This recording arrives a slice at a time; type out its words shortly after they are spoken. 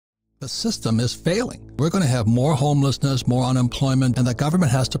The system is failing. We're going to have more homelessness, more unemployment, and the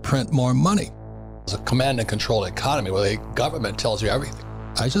government has to print more money. It's a command and control economy where the government tells you everything.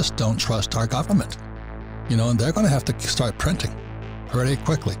 I just don't trust our government. And they're going to have to start printing pretty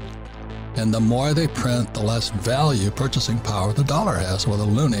quickly. And the more they print, the less value, purchasing power the dollar has, or the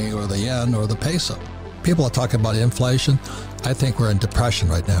loonie, or the yen, or the peso. People are talking about inflation. I think we're in depression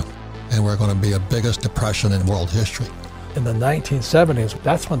right now, and we're going to be the biggest depression in world history. In the 1970s,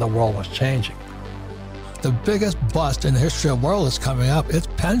 that's when the world was changing. The biggest bust in the history of the world is coming up. It's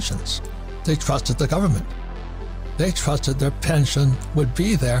pensions. They trusted the government. They trusted their pension would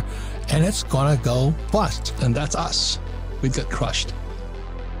be there, and it's going to go bust. And that's us. We'd get crushed.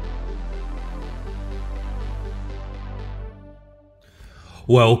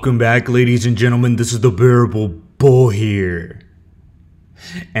 Welcome back, ladies and gentlemen. This is the Bearable Bull here.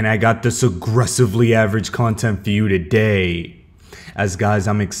 And I got this aggressively average content for you today. As guys,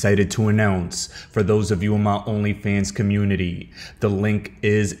 I'm excited to announce, for those of you in my OnlyFans community, the link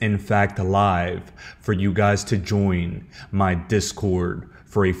is in fact live for you guys to join my Discord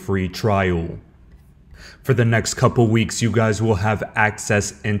for a free trial. For the next couple weeks, you guys will have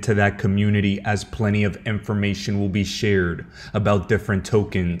access into that community as plenty of information will be shared about different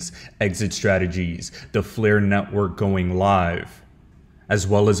tokens, exit strategies, the Flare network going live, as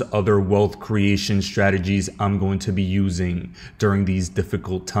well as other wealth creation strategies I'm going to be using during these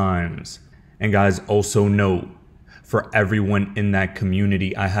difficult times. And guys, also note, for everyone in that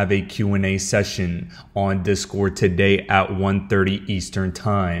community, I have a Q&A session on Discord today at 1:30 Eastern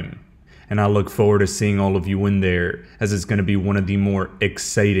Time. And I look forward to seeing all of you in there, as it's going to be one of the more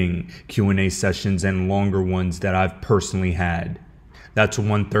exciting Q&A sessions and longer ones that I've personally had. That's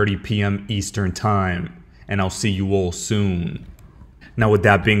 1:30 p.m. Eastern Time, and I'll see you all soon. Now, with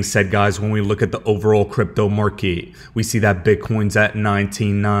that being said, guys, when we look at the overall crypto market, we see that Bitcoin's at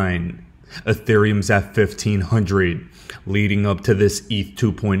 19.9, Ethereum's at 1,500, leading up to this ETH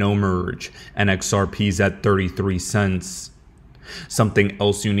 2.0 merge, and XRP's at 33 cents. Something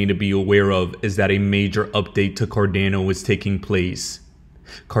else you need to be aware of is that a major update to Cardano is taking place.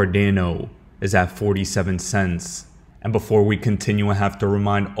 Cardano is at 47 cents. And before we continue, I have to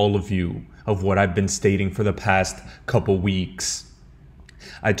remind all of you of what I've been stating for the past couple weeks.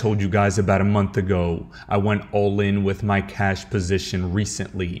 I told you guys about a month ago, I went all in with my cash position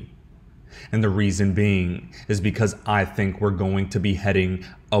recently. And the reason being is because I think we're going to be heading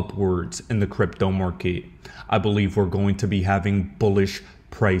upwards in the crypto market. I believe we're going to be having bullish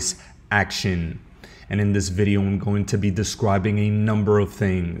price action. And in this video, I'm going to be describing a number of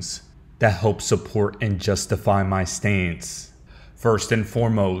things that help support and justify my stance. First and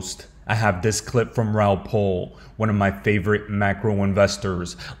foremost, I have this clip from Raoul Pal, one of my favorite macro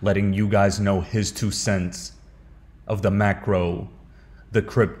investors, letting you guys know his 2 cents of the macro, the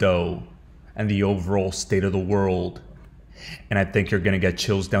crypto, and the overall state of the world. And I think you're going to get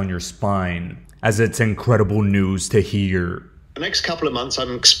chills down your spine, as it's incredible news to hear. The next couple of months,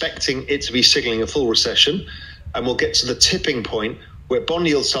 I'm expecting it to be signaling a full recession, and we'll get to the tipping point where bond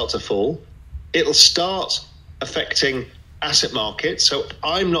yields start to fall. It'll start affecting asset markets. So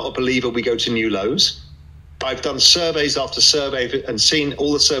I'm not a believer we go to new lows. I've done surveys after survey and seen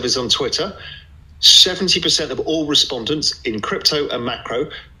all the surveys on Twitter. 70% of all respondents in crypto and macro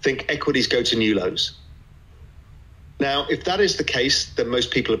think equities go to new lows. Now, if that is the case, then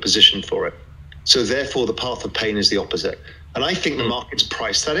most people are positioned for it. So therefore, the path of pain is the opposite. And I think the market's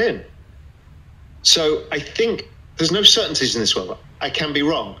priced that in. So I think there's no certainties in this world. I can be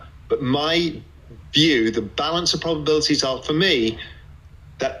wrong. But my view, the balance of probabilities are, for me,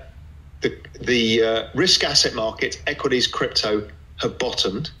 that the risk asset markets, equities, crypto, have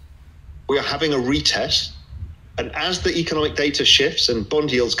bottomed. We are having a retest. And as the economic data shifts and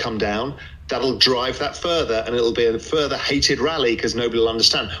bond yields come down, that'll drive that further, and it'll be a further hated rally because nobody will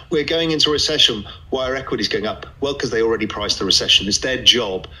understand. We're going into a recession. Why are equities going up? Well, because they already priced the recession. It's their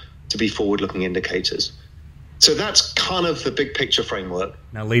job to be forward-looking indicators. So that's kind of the big picture framework.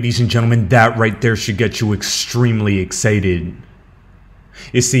 Now, ladies and gentlemen, that right there should get you extremely excited.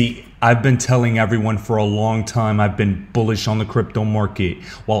 You see, I've been telling everyone for a long time I've been bullish on the crypto market,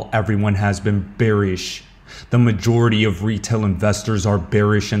 while everyone has been bearish. The majority of retail investors are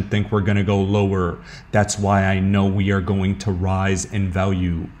bearish and think we're going to go lower. That's why I know we are going to rise in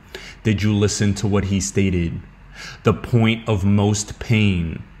value. Did you listen to what he stated? The point of most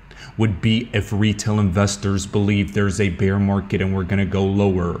pain would be if retail investors believe there's a bear market and we're going to go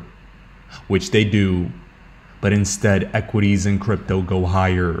lower, which they do, but instead equities and crypto go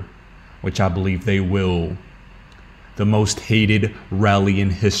higher, which I believe they will. The most hated rally in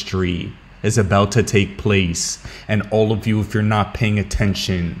history is about to take place, and all of you, if you're not paying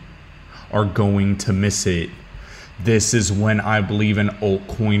attention, are going to miss it. This is when I believe an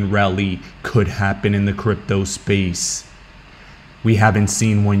altcoin rally could happen in the crypto space. We haven't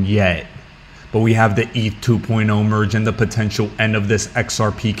seen one yet, but we have the ETH 2.0 merge and the potential end of this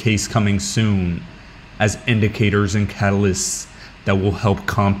XRP case coming soon as indicators and catalysts that will help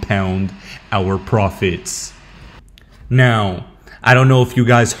compound our profits. Now, I don't know if you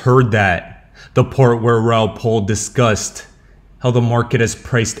guys heard that, the part where Raoul Pal discussed how the market has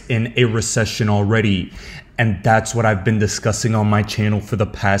priced in a recession already. And that's what I've been discussing on my channel for the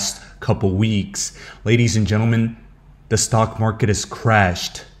past couple weeks. Ladies and gentlemen, the stock market has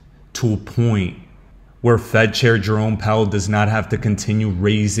crashed to a point where Fed Chair Jerome Powell does not have to continue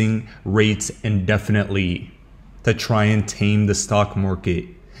raising rates indefinitely to try and tame the stock market.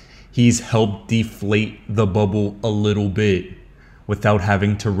 He's helped deflate the bubble a little bit without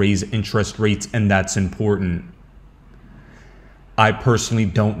having to raise interest rates, and that's important. I personally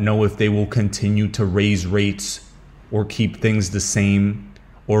don't know if they will continue to raise rates or keep things the same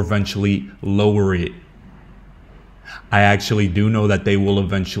or eventually lower it. I actually do know that they will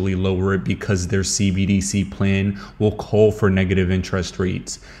eventually lower it because their CBDC plan will call for negative interest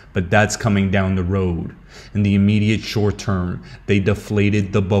rates, but that's coming down the road. In the immediate short term, they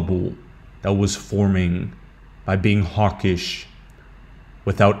deflated the bubble that was forming by being hawkish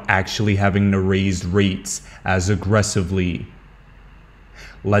without actually having to raise rates as aggressively.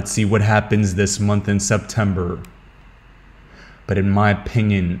 Let's see what happens this month in September. But in my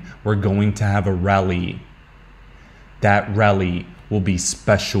opinion, we're going to have a rally. That rally will be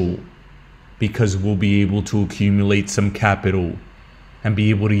special because we'll be able to accumulate some capital and be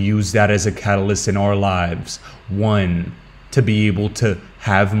able to use that as a catalyst in our lives. One, to be able to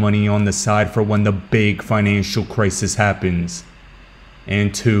have money on the side for when the big financial crisis happens.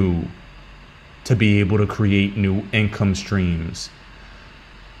 And two, to be able to create new income streams.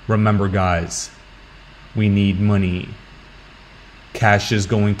 Remember guys, we need money. Cash is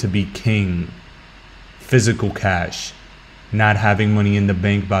going to be king. Physical cash, not having money in the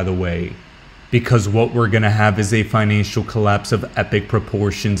bank, by the way, because what we're gonna have is a financial collapse of epic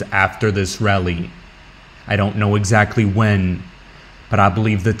proportions after this rally. I don't know exactly when, but I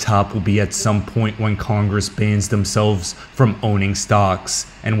believe the top will be at some point when Congress bans themselves from owning stocks,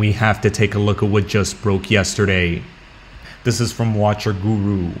 and we have to take a look at what just broke yesterday. This is from Watcher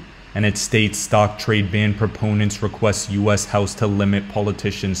Guru, and it states stock trade ban proponents request U.S. House to limit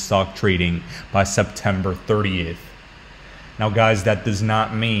politicians' stock trading by September 30th. Now guys, that does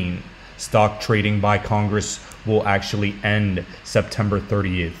not mean stock trading by Congress will actually end September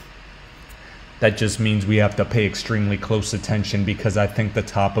 30th. That just means we have to pay extremely close attention because I think the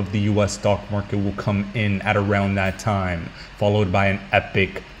top of the U.S. stock market will come in at around that time, followed by an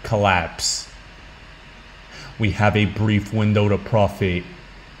epic collapse. We have a brief window to profit.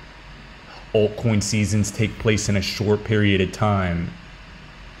 Altcoin seasons take place in a short period of time,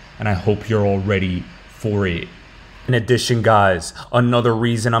 and I hope you're all ready for it. In addition guys, another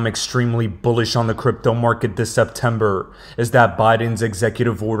reason I'm extremely bullish on the crypto market this September is that Biden's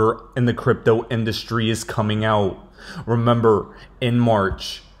executive order in the crypto industry is coming out. Remember, in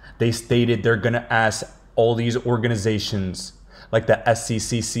March, they stated they're going to ask all these organizations like the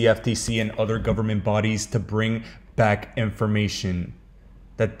SEC, CFTC, and other government bodies to bring back information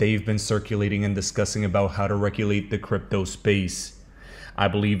that they've been circulating and discussing about how to regulate the crypto space. I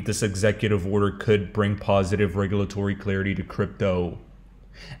believe this executive order could bring positive regulatory clarity to crypto,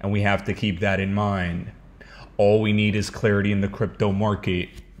 and we have to keep that in mind. All we need is clarity in the crypto market.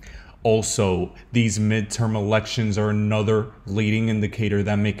 Also, these midterm elections are another leading indicator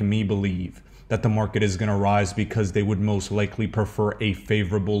that make me believe that the market is going to rise because they would most likely prefer a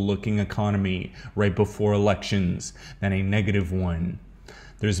favorable looking economy right before elections than a negative one.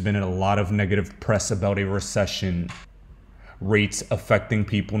 There's been a lot of negative press about a recession, rates affecting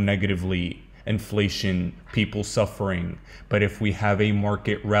people negatively, inflation, people suffering. But if we have a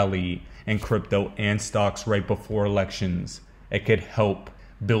market rally in crypto and stocks right before elections, it could help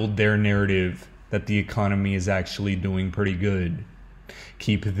build their narrative that the economy is actually doing pretty good.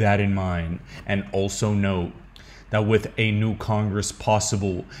 Keep that in mind, and also note that with a new Congress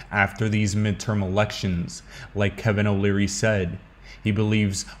possible after these midterm elections, like Kevin O'Leary said, he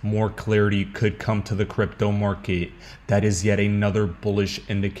believes more clarity could come to the crypto market. That is yet another bullish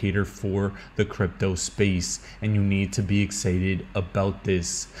indicator for the crypto space, and you need to be excited about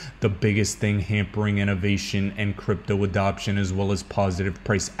this. The biggest thing hampering innovation and crypto adoption as well as positive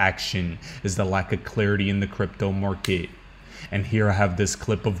price action is the lack of clarity in the crypto market. And here I have this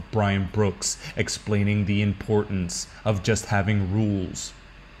clip of Brian Brooks explaining the importance of just having rules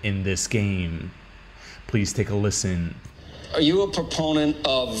in this game. Please take a listen. Are you a proponent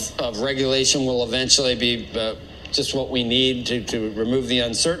of regulation will eventually be just what we need to remove the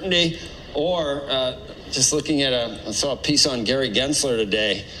uncertainty, or just looking at I saw a piece on Gary Gensler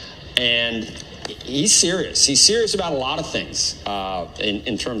today, and he's serious. He's serious about a lot of things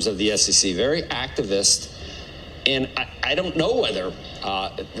in terms of the SEC. Very activist, and I don't know whether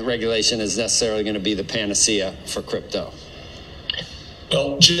the regulation is necessarily going to be the panacea for crypto.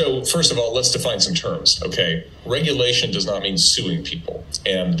 Well, Joe, first of all, let's define some terms, okay? Regulation does not mean suing people.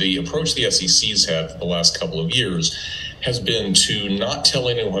 And the approach the SEC's had for the last couple of years has been to not tell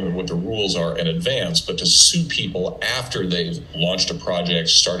anyone what the rules are in advance, but to sue people after they've launched a project,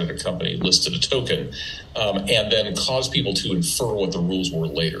 started a company, listed a token, and then cause people to infer what the rules were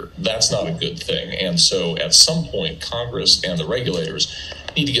later. That's not a good thing. And so at some point, Congress and the regulators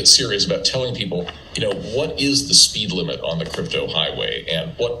need to get serious about telling people, what is the speed limit on the crypto highway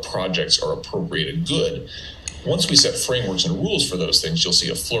and what projects are appropriate and good. Once we set frameworks and rules for those things, you'll see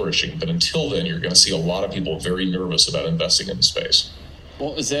a flourishing. But until then, you're going to see a lot of people very nervous about investing in the space.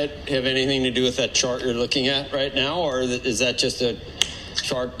 Well, does that have anything to do with that chart you're looking at right now, or is that just a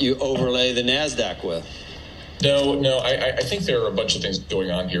chart you overlay the NASDAQ with? No, I think there are a bunch of things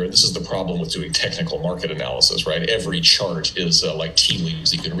going on here. This is the problem with doing technical market analysis, right? Every chart is like tea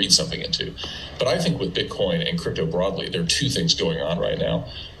leaves you can read something into. But I think with Bitcoin and crypto broadly, there are two things going on right now.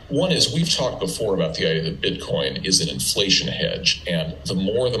 One is we've talked before about the idea that Bitcoin is an inflation hedge, and the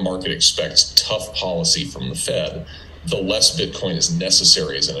more the market expects tough policy from the Fed, the less Bitcoin is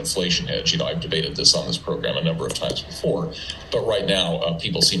necessary as an inflation hedge. I've debated this on this program a number of times before, but right now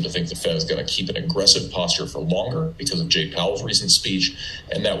people seem to think the Fed is going to keep an aggressive posture for longer because of Jay Powell's recent speech,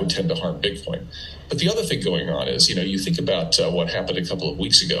 and that would tend to harm Bitcoin. But the other thing going on is, you think about what happened a couple of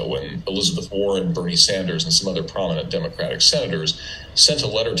weeks ago when Elizabeth Warren, Bernie Sanders, and some other prominent Democratic senators sent a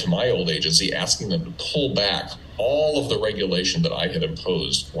letter to my old agency asking them to pull back all of the regulation that I had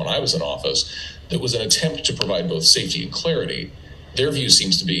imposed when I was in office that was an attempt to provide both safety and clarity. Their view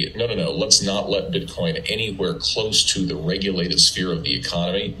seems to be, no, let's not let Bitcoin anywhere close to the regulated sphere of the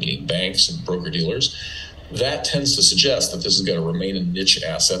economy, meaning banks and broker-dealers. That tends to suggest that this is going to remain a niche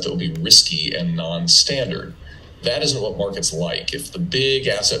asset that will be risky and non-standard. That isn't what markets like. If the big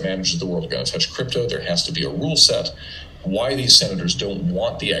asset managers of the world are going to touch crypto, there has to be a rule set. Why these senators don't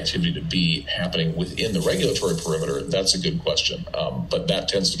want the activity to be happening within the regulatory perimeter, that's a good question. But that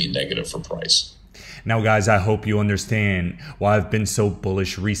tends to be negative for price. Now, guys, I hope you understand why I've been so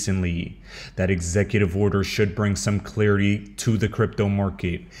bullish recently. That executive order should bring some clarity to the crypto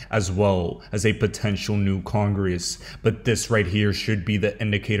market, as well as a potential new Congress. But this right here should be the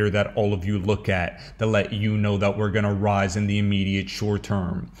indicator that all of you look at to let you know that we're going to rise in the immediate short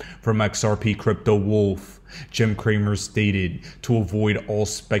term. From XRP Crypto Wolf, Jim Cramer stated to avoid all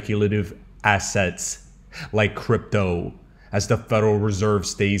speculative assets like crypto as the Federal Reserve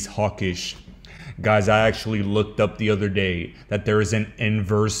stays hawkish. Guys, I actually looked up the other day that there is an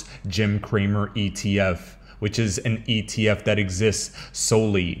inverse Jim Cramer ETF, which is an ETF that exists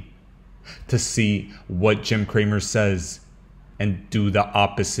solely to see what Jim Cramer says and do the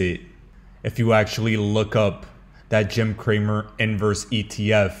opposite. If you actually look up that Jim Cramer inverse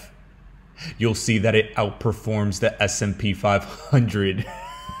ETF, you'll see that it outperforms the S&P 500.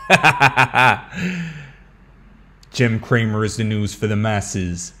 Jim Cramer is the news for the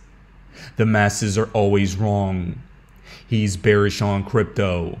masses. The masses are always wrong. He's bearish on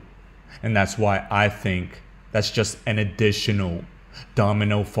crypto. And that's why I think that's just an additional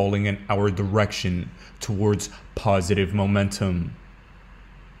domino falling in our direction towards positive momentum.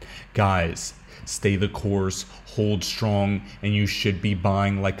 Guys, stay the course, hold strong, and you should be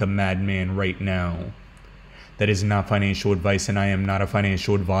buying like a madman right now. That is not financial advice, and I am not a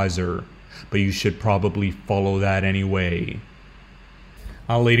financial advisor, but you should probably follow that anyway.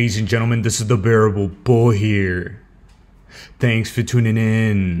 Ladies and gentlemen, this is the Bearable Bull here. Thanks for tuning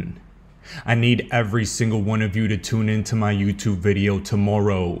in. I need every single one of you to tune into my YouTube video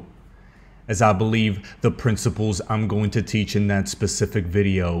tomorrow, as I believe the principles I'm going to teach in that specific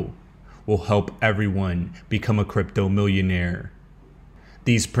video will help everyone become a crypto millionaire.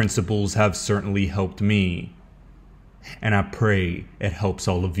 These principles have certainly helped me, and I pray it helps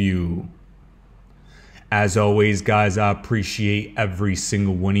all of you. As always, guys, I appreciate every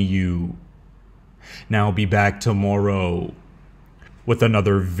single one of you. Now I'll be back tomorrow with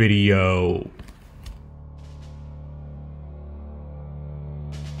another video.